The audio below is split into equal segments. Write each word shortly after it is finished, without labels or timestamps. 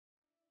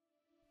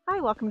Hi,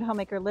 welcome to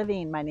Homemaker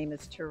Living. My name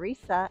is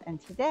Teresa, and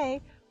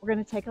today we're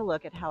going to take a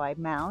look at how I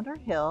mound or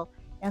hill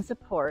and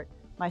support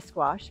my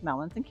squash,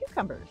 melons, and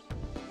cucumbers.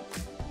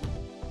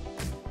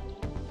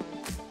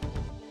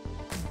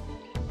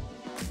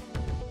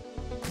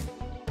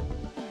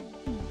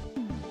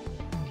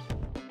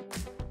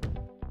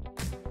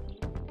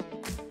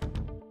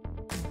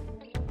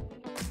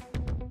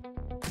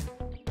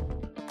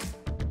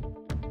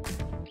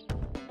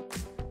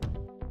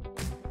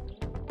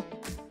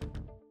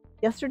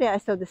 Yesterday I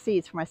sowed the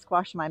seeds for my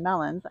squash and my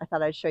melons. I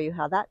thought I'd show you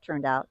how that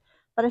turned out,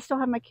 but I still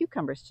have my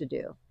cucumbers to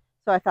do.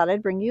 So I thought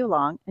I'd bring you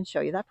along and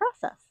show you that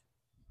process.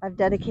 I've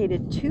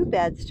dedicated 2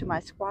 beds to my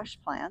squash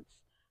plants.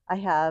 I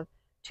have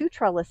 2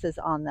 trellises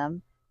on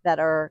them that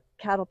are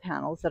cattle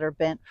panels that are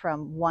bent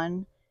from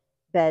one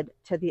bed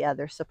to the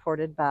other,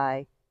 supported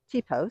by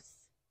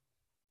T-posts.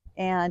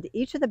 And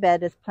each of the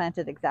bed is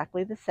planted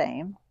exactly the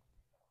same.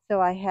 So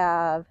I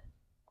have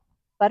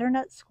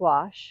butternut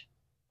squash,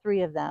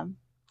 3 of them,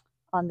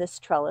 on this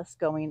trellis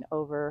going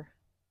over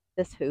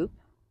this hoop.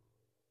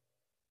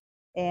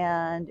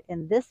 And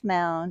in this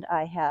mound,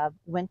 I have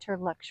winter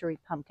luxury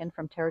pumpkin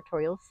from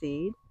Territorial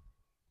Seed.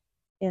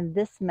 In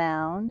this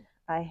mound,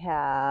 I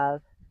have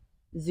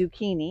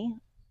zucchini,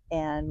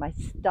 and my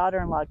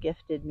daughter-in-law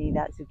gifted me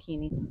that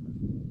zucchini.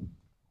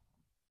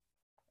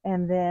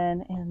 And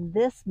then in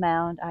this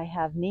mound, I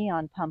have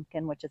neon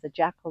pumpkin, which is a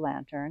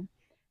jack-o'-lantern.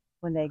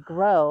 When they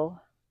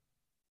grow,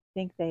 I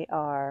think they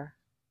are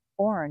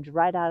orange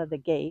right out of the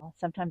gate.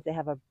 Sometimes they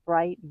have a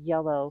bright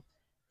yellow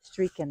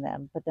streak in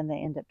them, but then they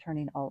end up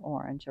turning all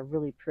orange. They're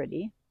really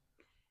pretty.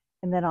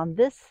 And then on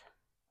this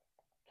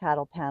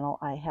cattle panel,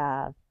 I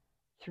have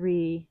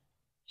 3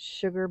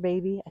 sugar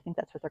baby, I think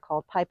that's what they're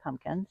called, pie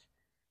pumpkins.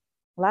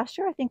 Last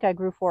year I think I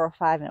grew 4 or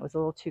 5 and it was a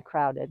little too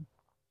crowded.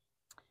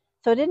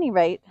 So at any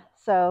rate,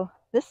 so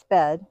this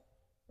bed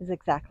is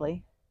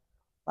exactly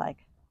like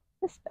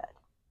this bed.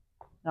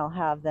 And I'll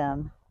have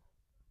them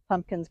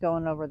pumpkins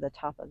going over the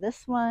top of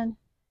this one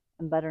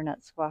and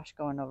butternut squash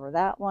going over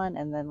that one.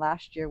 And then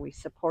last year we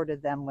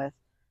supported them with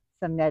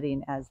some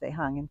netting as they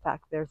hung. In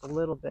fact, there's a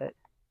little bit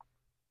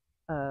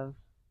of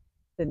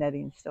the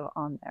netting still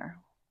on there.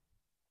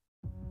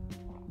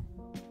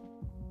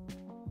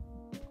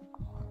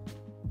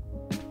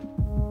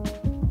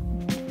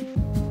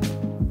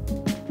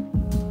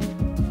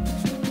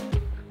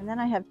 And then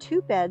I have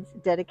 2 beds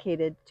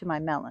dedicated to my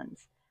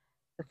melons.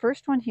 The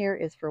first one here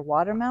is for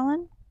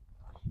watermelon.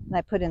 And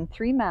I put in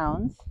 3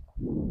 mounds,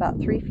 about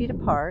 3 feet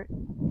apart.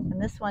 And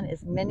this one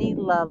is Mini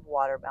Love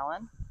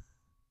Watermelon.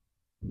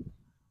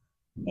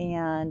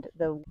 And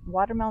the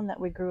watermelon that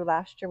we grew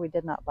last year we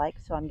did not like,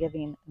 so I'm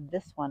giving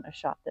this one a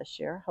shot this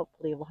year.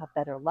 Hopefully we'll have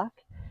better luck.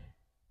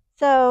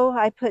 So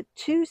I put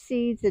 2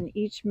 seeds in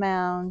each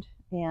mound,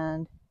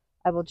 and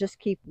I will just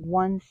keep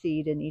 1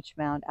 seed in each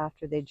mound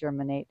after they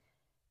germinate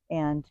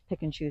and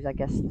pick and choose, I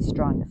guess, the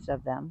strongest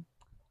of them.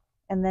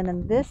 And then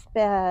in this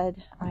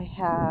bed, I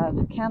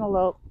have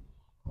cantaloupe,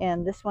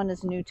 and this one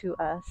is new to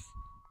us.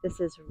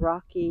 This is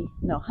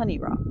honey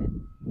rock.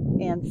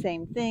 And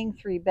same thing,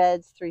 3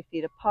 beds, 3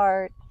 feet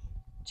apart,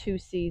 2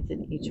 seeds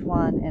in each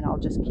one, and I'll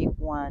just keep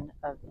 1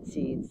 of the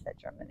seeds that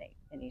germinate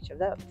in each of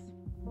those.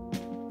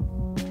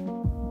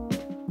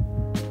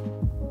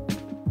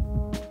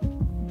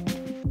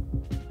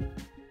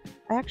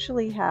 I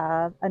actually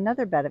have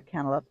another bed of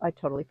cantaloupe I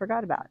totally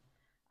forgot about.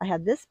 I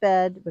had this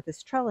bed with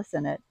this trellis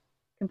in it,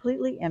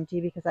 completely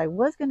empty, because I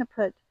was going to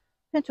put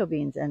pinto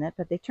beans in it,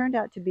 but they turned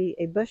out to be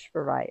a bush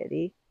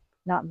variety,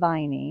 not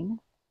vining.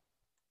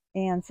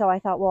 And so I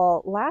thought,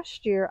 well,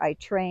 last year I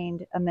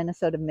trained a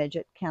Minnesota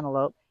midget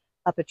cantaloupe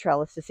up a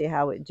trellis to see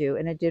how it would do,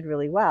 and it did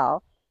really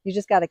well. You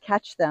just got to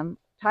catch them,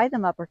 tie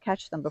them up or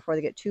catch them before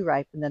they get too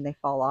ripe, and then they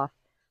fall off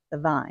the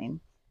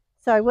vine.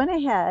 So I went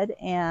ahead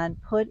and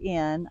put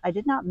in, I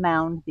did not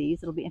mound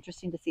these. It'll be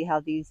interesting to see how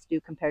these do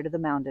compared to the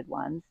mounded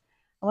ones.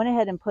 I went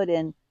ahead and put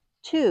in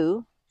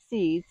 2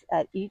 seeds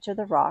at each of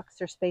the rocks.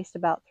 They're spaced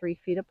about 3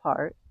 feet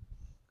apart.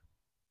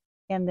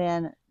 And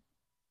then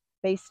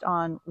based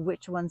on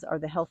which ones are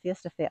the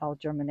healthiest, if they all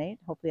germinate,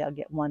 hopefully I'll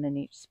get 1 in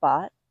each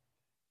spot.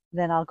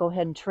 Then I'll go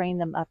ahead and train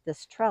them up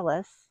this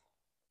trellis,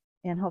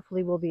 and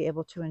hopefully we'll be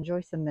able to enjoy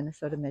some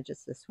Minnesota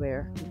midgets this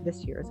year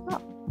as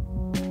well.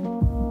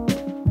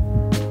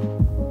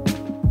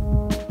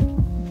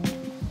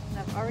 And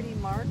I've already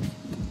marked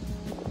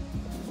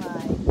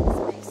my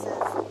spaces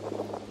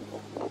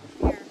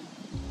here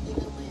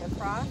evenly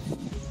across.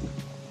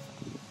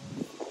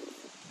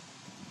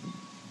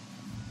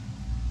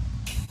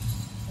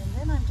 And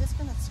then I'm just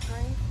going to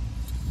scrape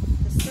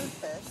the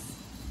surface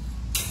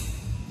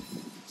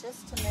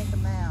just to make a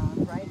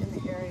mound right in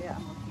the area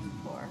I'm looking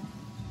for.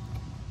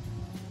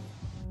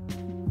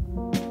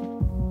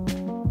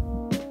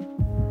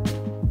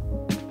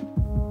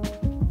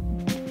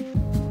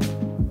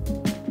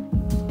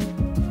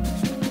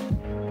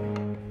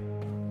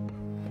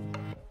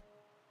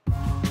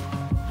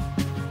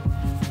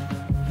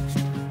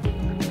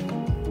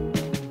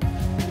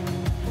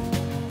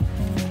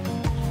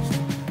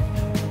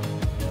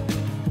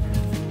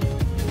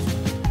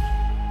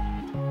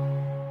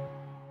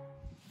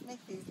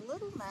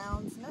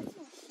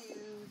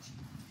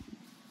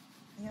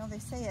 they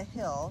say a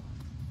hill,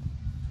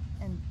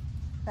 and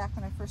back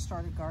when I first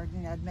started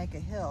gardening, I'd make a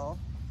hill,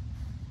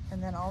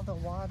 and then all the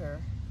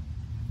water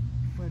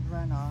would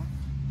run off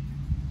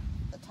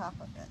the top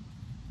of it.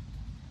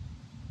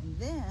 And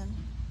then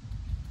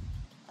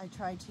I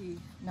tried to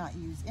not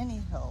use any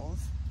hills,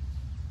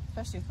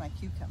 especially with my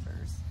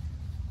cucumbers.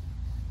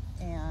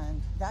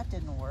 And that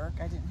didn't work.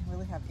 I didn't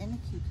really have any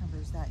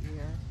cucumbers that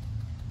year.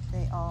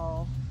 They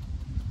all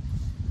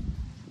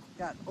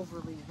got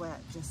overly wet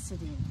just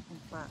sitting in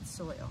flat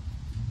soil.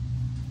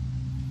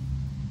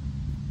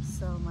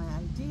 So my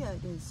idea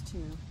is to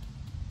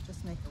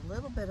just make a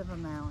little bit of a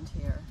mound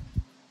here.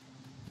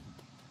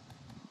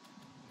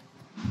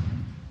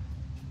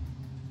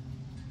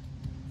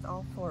 With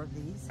all 4 of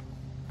these.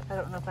 I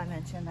don't know if I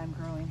mentioned I'm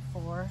growing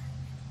 4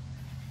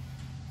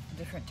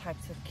 different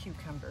types of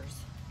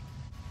cucumbers.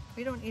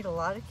 We don't eat a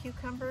lot of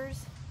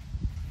cucumbers,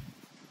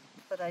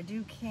 but I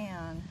do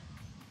can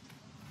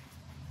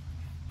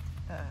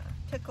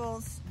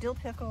pickles, dill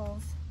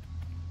pickles,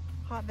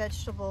 hot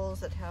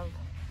vegetables that have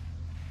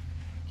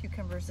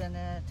cucumbers in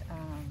it,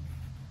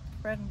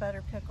 bread and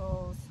butter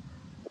pickles,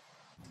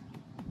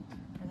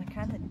 and I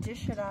kind of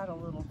dish it out a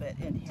little bit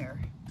in here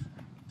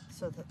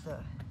so that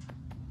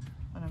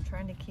when I'm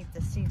trying to keep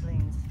the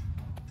seedlings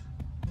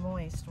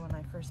moist when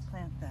I first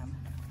plant them.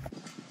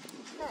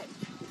 Okay,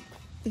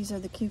 these are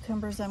the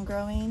cucumbers I'm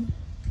growing.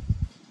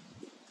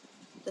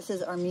 This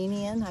is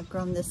Armenian. I've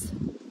grown this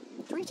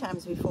 3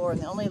 times before, and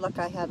the only luck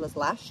I had was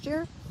last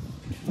year.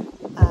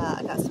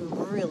 I got some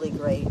really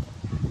great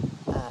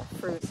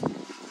fruits.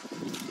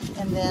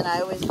 And then I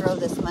always grow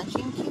this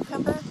munching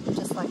cucumber,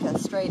 just like a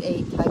straight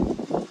 8 type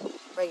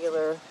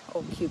regular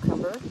old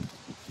cucumber.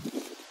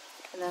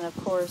 And then of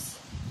course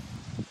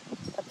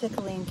a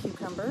pickling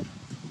cucumber.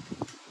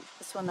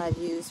 This one I've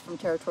used from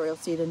Territorial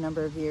Seed a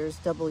number of years,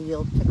 double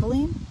yield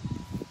pickling.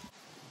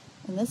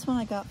 And this one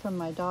I got from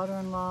my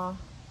daughter-in-law.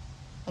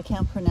 I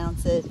can't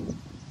pronounce it.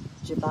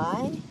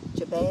 Jabay,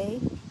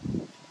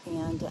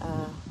 and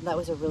that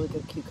was a really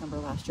good cucumber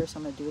last year, so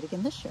I'm going to do it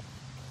again this year.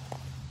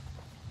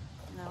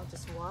 And I'll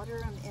just water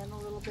them in a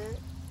little bit,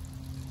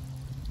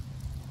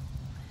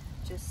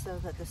 just so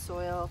that the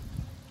soil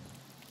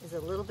is a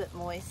little bit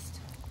moist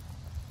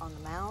on the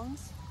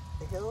mounds,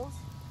 the hills.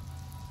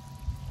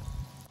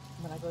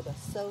 When I go to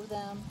sow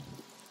them,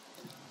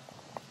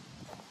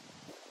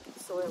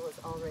 the soil is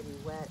already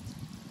wet,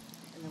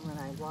 and then when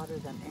I water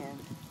them in,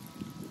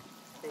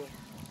 they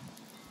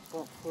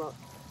won't float.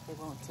 They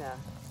won't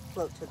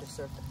float to the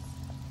surface.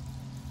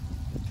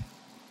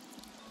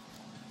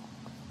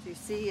 So you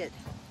see it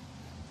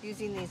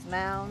using these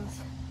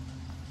mounds.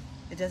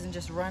 It doesn't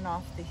just run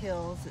off the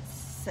hills. It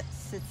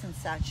sits and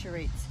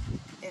saturates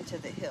into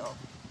the hill.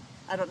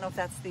 I don't know if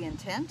that's the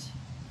intent,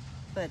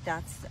 but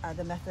that's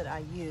the method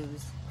I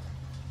use.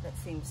 That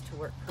seems to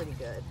work pretty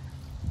good.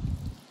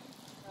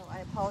 So I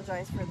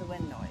apologize for the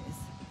wind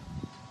noise.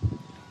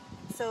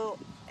 So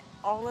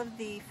all of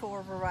the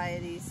 4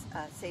 varieties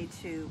say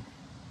to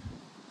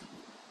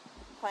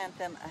plant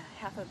them a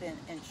 ½ of an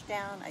inch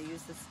down. I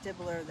use the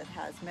stibbler that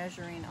has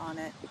measuring on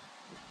it.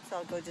 So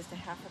I'll go just a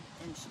 ½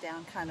 inch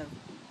down, kind of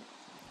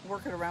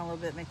work it around a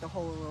little bit, make the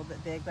hole a little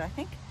bit big. But I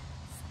think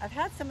I've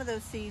had some of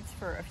those seeds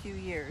for a few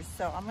years,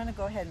 so I'm gonna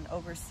go ahead and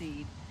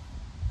overseed.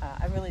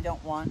 I really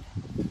don't want,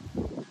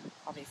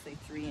 obviously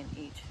 3 in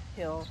each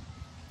hill.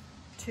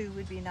 2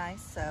 would be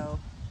nice, so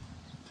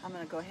I'm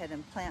gonna go ahead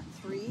and plant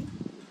 3.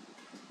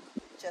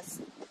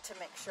 Just to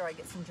make sure I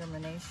get some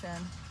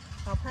germination.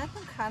 I'll plant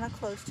them kind of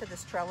close to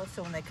this trellis,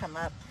 so when they come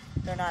up,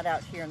 they're not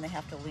out here and they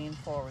have to lean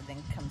forward,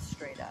 then come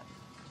straight up.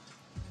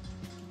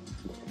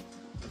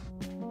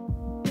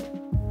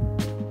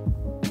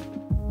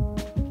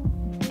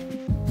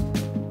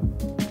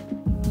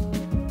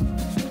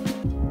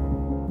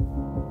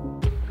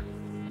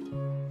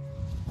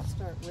 I'll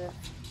start with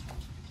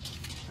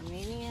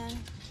Armenian,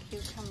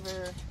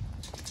 cucumber,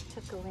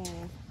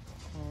 pickling,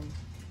 and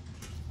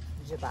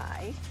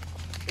Jabai,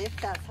 if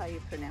that's how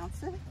you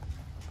pronounce it.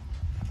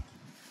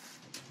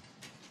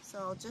 So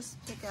I'll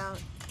just pick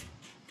out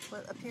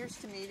what appears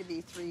to me to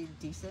be 3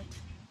 decent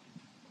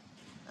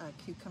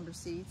cucumber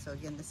seeds. So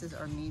again, this is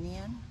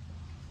Armenian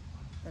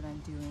that I'm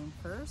doing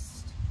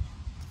first.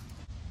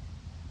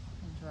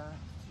 And drop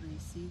 3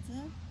 seeds in.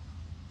 And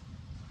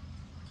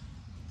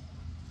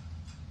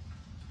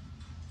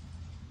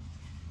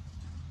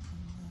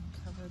then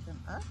cover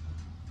them up.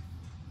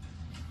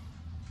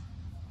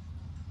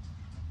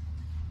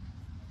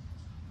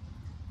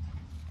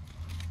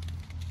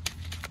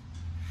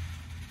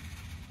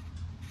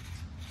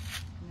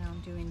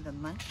 Doing the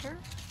muncher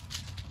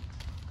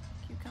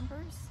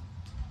cucumbers.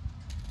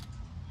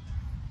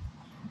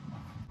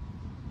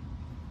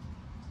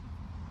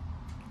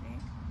 Okay.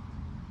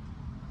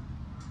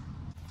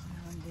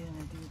 Now I'm going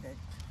to do the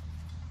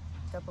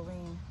double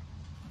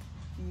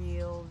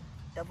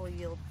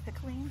yield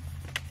pickling.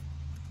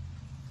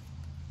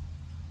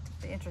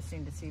 It'll be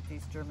interesting to see if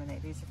these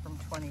germinate. These are from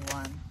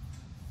 21.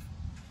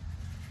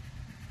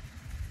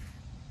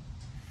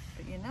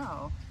 But you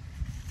know,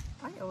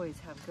 I always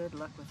have good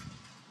luck with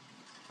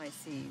my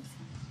seeds.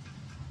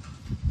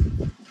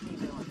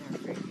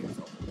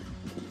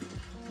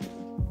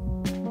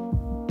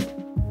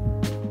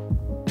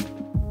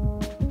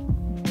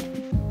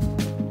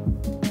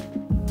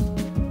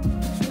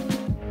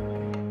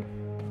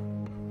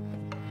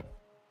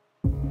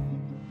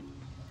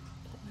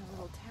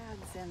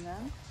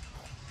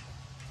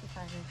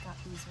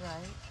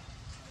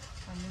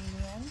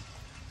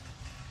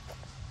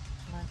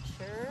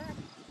 pressure,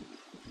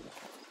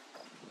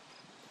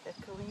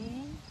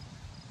 pickling,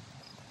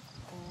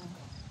 and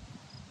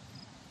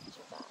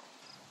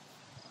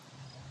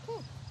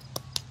okay.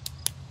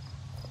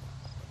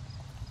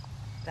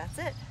 That's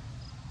it.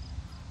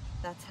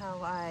 That's how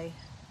I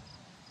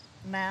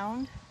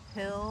mound,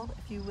 hill,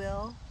 if you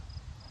will,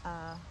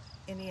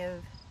 any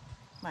of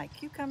my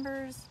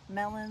cucumbers,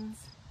 melons,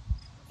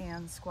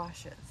 and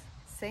squashes.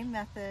 Same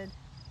method,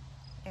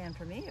 and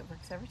for me, it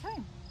works every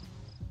time.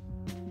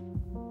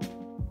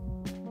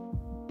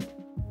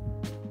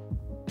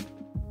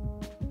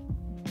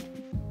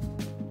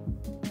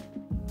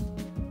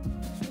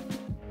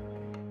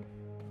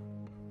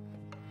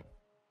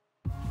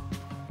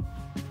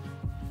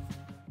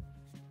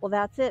 Well,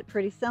 that's it.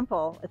 Pretty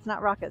simple. It's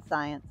not rocket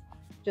science.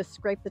 Just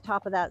scrape the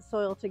top of that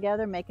soil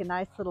together, make a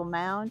nice little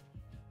mound,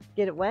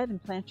 get it wet,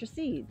 and plant your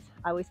seeds.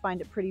 I always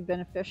find it pretty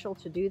beneficial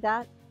to do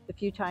that. The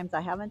few times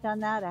I haven't done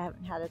that, I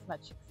haven't had as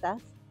much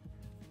success.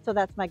 So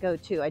that's my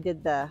go-to. I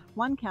did the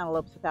one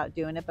cantaloupes without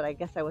doing it, but I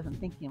guess I wasn't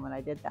thinking when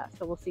I did that.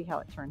 So we'll see how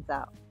it turns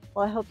out.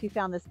 Well, I hope you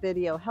found this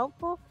video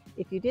helpful.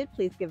 If you did,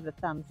 please give it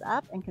a thumbs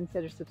up and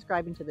consider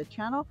subscribing to the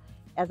channel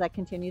as I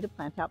continue to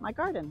plant out my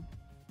garden.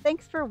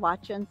 Thanks for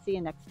watching. See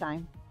you next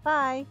time.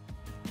 Bye.